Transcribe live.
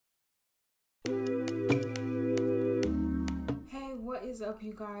is up,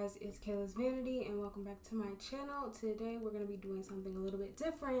 you guys? It's Kailas Vanity and welcome back to my channel. Today we're going to be doing something a little bit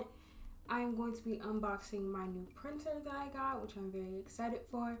different. I'm going to be unboxing my new printer that I got, which I'm very excited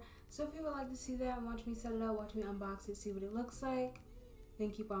for. So if you would like to see that and watch me set it up, watch me unbox it, see what it looks like, then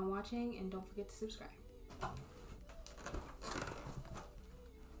keep on watching and don't forget to subscribe.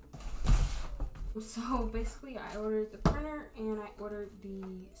 So basically I ordered the printer and I ordered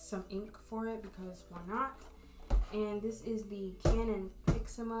some ink for it because why not? And this is the Canon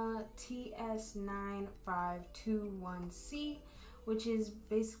Pixma TS9521C, which is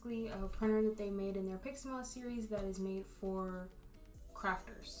basically a printer that they made in their Pixma series that is made for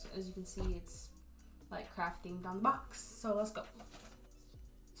crafters. As you can see, it's like crafting down the box. So let's go.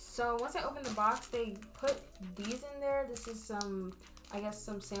 So once I opened the box, they put these in there. This is some, I guess,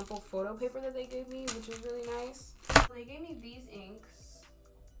 some sample photo paper that they gave me, which is really nice. So they gave me these inks.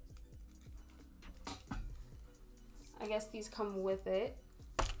 I guess these come with it.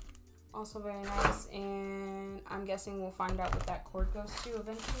 Also very nice, and I'm guessing we'll find out what that cord goes to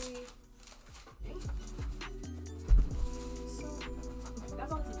eventually. So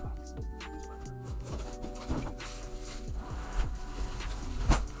that's all that's in the box.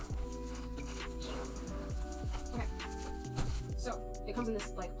 Okay. So it comes in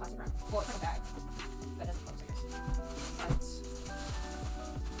this like plastic wrap. Well, it's like a bag that doesn't close, I guess. But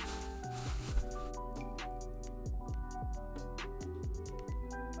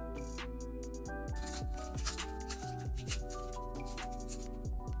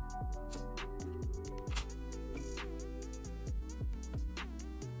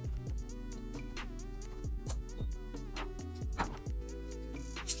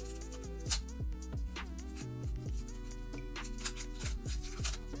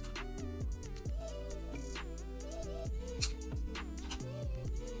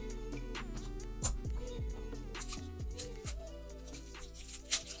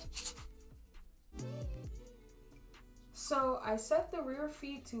so I set the rear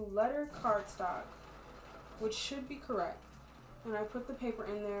feet to letter cardstock, which should be correct. And I put the paper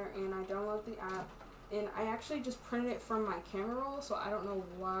in there and I download the app. And I actually just printed it from my camera roll, so I don't know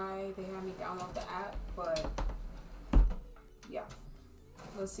why they had me download the app, but yeah.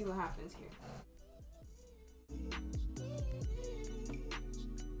 Let's see what happens here.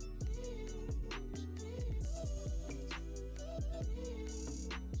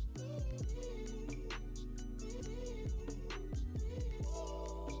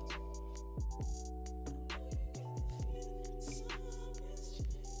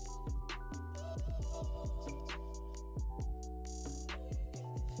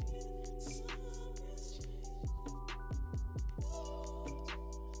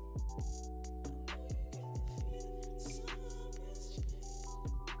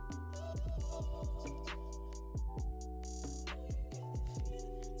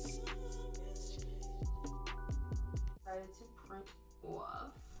 To print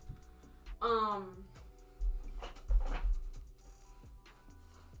off.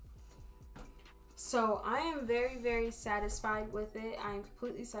 So I am very satisfied with it. I am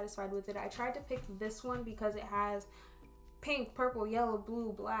completely satisfied with it. I tried to pick this one because it has pink, purple, yellow,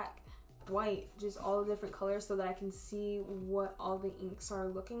 blue, black, white, just all the different colors so that I can see what all the inks are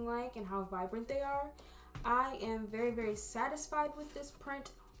looking like and how vibrant they are. I am very satisfied with this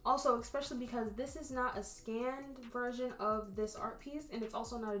print. Also, especially because this is not a scanned version of this art piece, and it's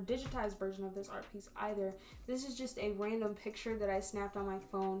also not a digitized version of this art piece either. This is just a random picture that I snapped on my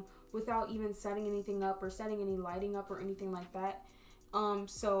phone without even setting anything up or setting any lighting up or anything like that.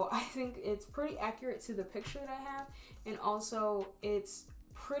 So I think it's pretty accurate to the picture that I have, and also it's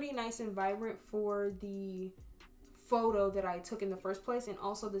pretty nice and vibrant for the photo that I took in the first place, and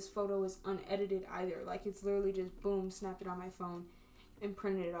also this photo is unedited either. Like, it's literally just boom, snapped it on my phone and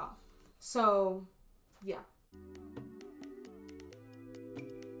printed it off. So yeah.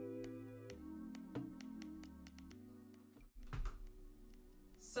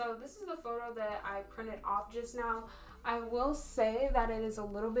 So this is the photo that I printed off just now. I will say that it is a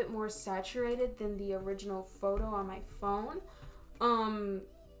little bit more saturated than the original photo on my phone.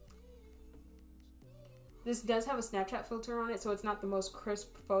 This does have a Snapchat filter on it, so it's not the most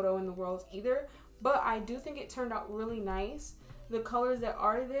crisp photo in the world either, but I do think it turned out really nice. The colors that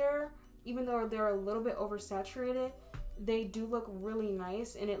are there, even though they're a little bit oversaturated, they do look really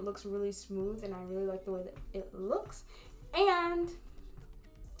nice and it looks really smooth, and I really like the way that it looks. And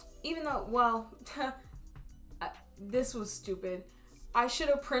even though, well, this was stupid. I should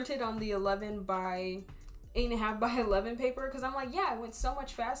have printed on the 11 by 8.5 by 11 paper, because I'm like, yeah, it went so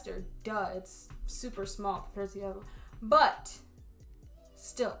much faster. Duh, it's super small compared to the other one. But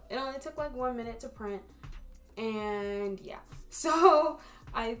still, it only took like 1 minute to print. And yeah, so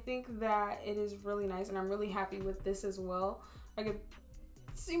I think that it is really nice, and I'm really happy with this as well. I could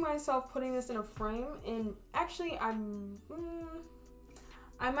see myself putting this in a frame, and actually I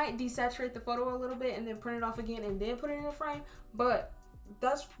might desaturate the photo a little bit and then print it off again and then put it in a frame, but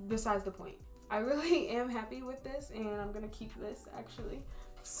that's besides the point. I really am happy with this, and I'm gonna keep this actually.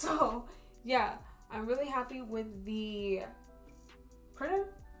 So yeah, I'm really happy with the printer.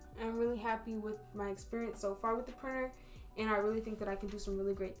 I'm really happy with my experience so far with the printer, and I really think that I can do some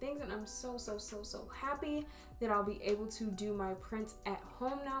really great things, and I'm so happy that I'll be able to do my prints at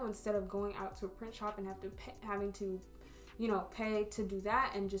home now instead of going out to a print shop and having to you know, pay to do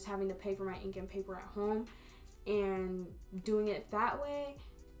that, and just having to pay for my ink and paper at home and doing it that way,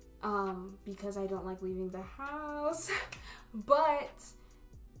 because I don't like leaving the house. But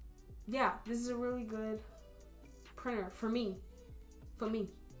yeah, this is a really good printer for me,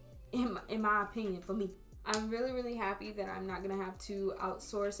 in my opinion, for me. I'm really happy that I'm not gonna have to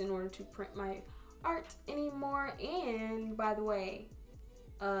outsource in order to print my art anymore. And by the way,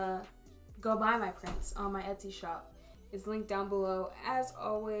 go buy my prints on my Etsy shop. It's linked down below as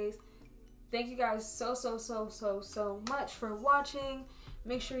always. Thank you guys so much for watching.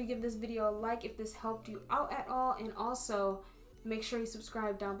 Make sure you give this video a like if this helped you out at all, and also make sure you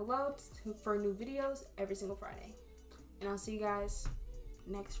subscribe down below for new videos every single Friday. And I'll see you guys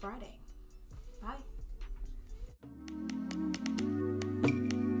next Friday. Bye.